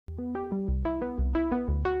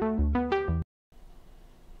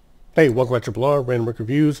Hey, welcome back to Random Rick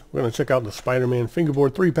Reviews. We're going to check out the Spider-Man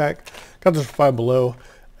Fingerboard 3-pack. Got this for $5 below.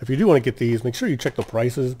 If you do want to get these, make sure you check the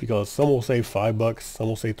prices because some will say $5, some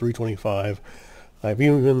will say $3.25. I've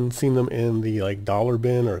even seen them in the like dollar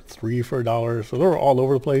bin or 3 for $1. So they're all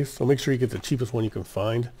over the place. So make sure you get the cheapest one you can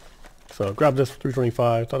find. So grab this for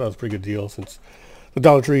 $3.25. Thought that was a pretty good deal since the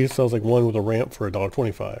Dollar Tree sells like one with a ramp for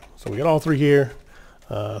 $1.25. So we got all three here.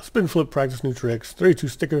 Spin, flip, practice new tricks. 32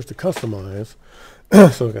 stickers to customize.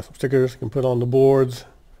 So we got some stickers you can put on the boards.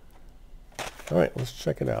 All right, let's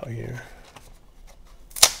check it out here.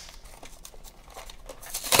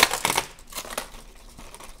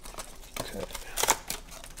 Okay.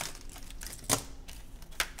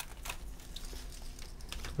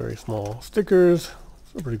 Very small stickers.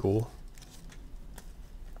 They're pretty cool.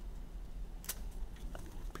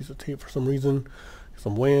 Piece of tape for some reason.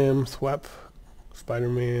 Some Wham, Thwap,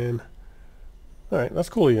 Spider-Man. All right, that's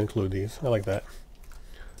cool you include these. I like that.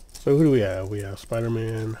 So who do we have? We have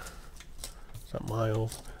Spider-Man, is that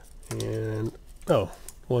Miles, and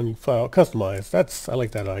one you file customize. I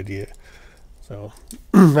like that idea. So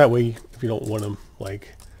that way, if you don't want them like,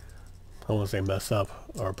 I don't want to say mess up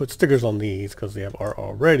or put stickers on these because they have art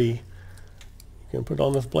already, you can put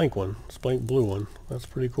on this blank one, this blank blue one. That's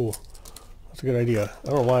pretty cool. That's a good idea. I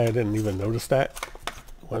don't know why I didn't even notice that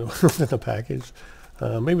when it was in the package.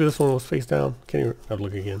 Maybe this one was face down. Can't even have to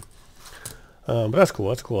look again. But that's cool.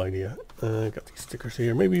 That's a cool idea. Got these stickers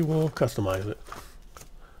here. Maybe we'll customize it.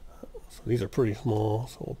 So these are pretty small,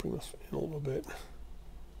 so we'll bring this in a little bit.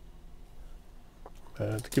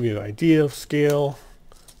 To give you an idea of scale,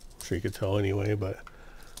 I'm sure you could tell anyway, but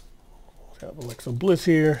we have Alexa Bliss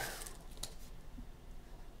here.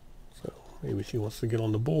 So maybe she wants to get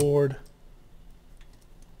on the board.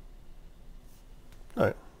 All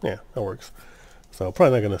right, yeah, that works. So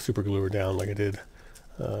probably not going to super glue her down like I did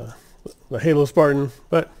the Halo Spartan,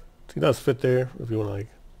 but she does fit there if you want to like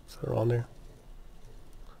set her on there.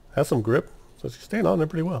 Has some grip, so she's staying on there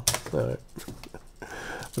pretty well. All right.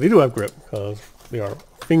 But they do have grip because they are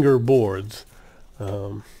fingerboards.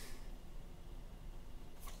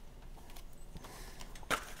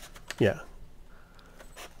 Yeah.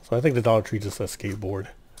 So I think the Dollar Tree just says skateboard.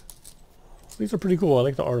 So these are pretty cool. I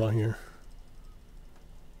like the art on here.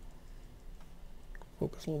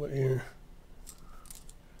 Focus a little bit here.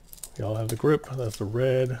 Y'all have the grip. That's the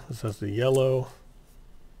red. This has the yellow.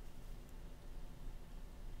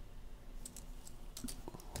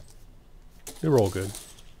 They roll good.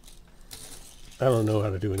 I don't know how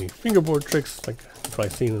to do any fingerboard tricks like if I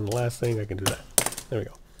seen in the last thing. I can do that. There we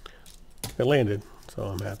go. It landed, so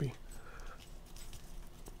I'm happy.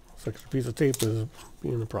 This extra piece of tape is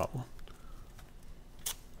being a problem.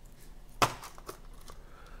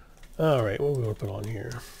 All right, what are we going to put on here?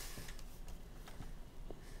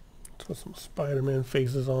 Let's put some Spider-Man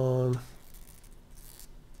faces on.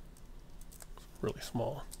 It's really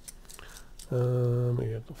small.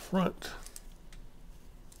 Maybe at the front.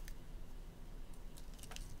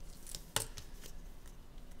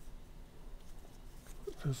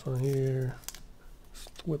 Put this on here.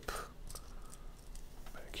 Whip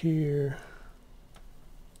back here.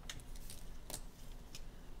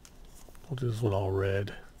 We'll do this one all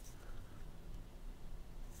red.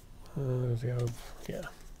 Does he have, yeah.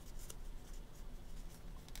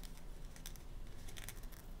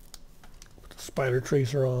 Put the spider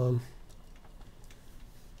tracer on.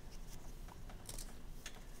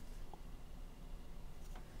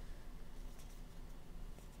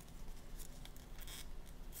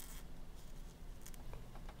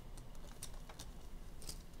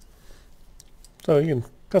 So you can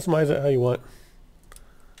customize it how you want.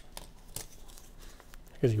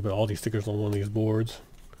 I guess you can put all these stickers on one of these boards.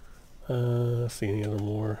 See any other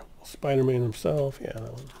more? Spider-Man himself, yeah,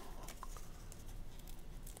 that one.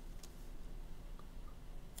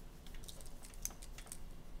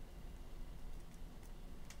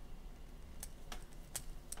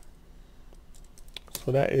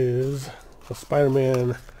 So that is a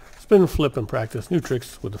Spider-Man spin, flip, and practice new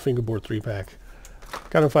tricks with the Fingerboard 3-pack.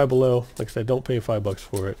 Got them $5 below. Like I said, don't pay $5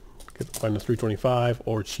 for it. Find the $3.25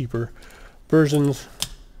 or cheaper versions.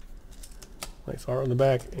 Nice art on the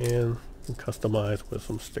back and customize with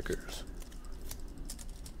some stickers.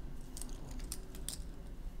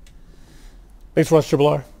 Thanks for watching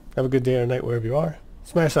R. Have a good day or night wherever you are.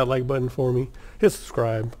 Smash that like button for me. Hit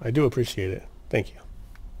subscribe. I do appreciate it. Thank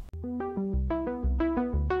you.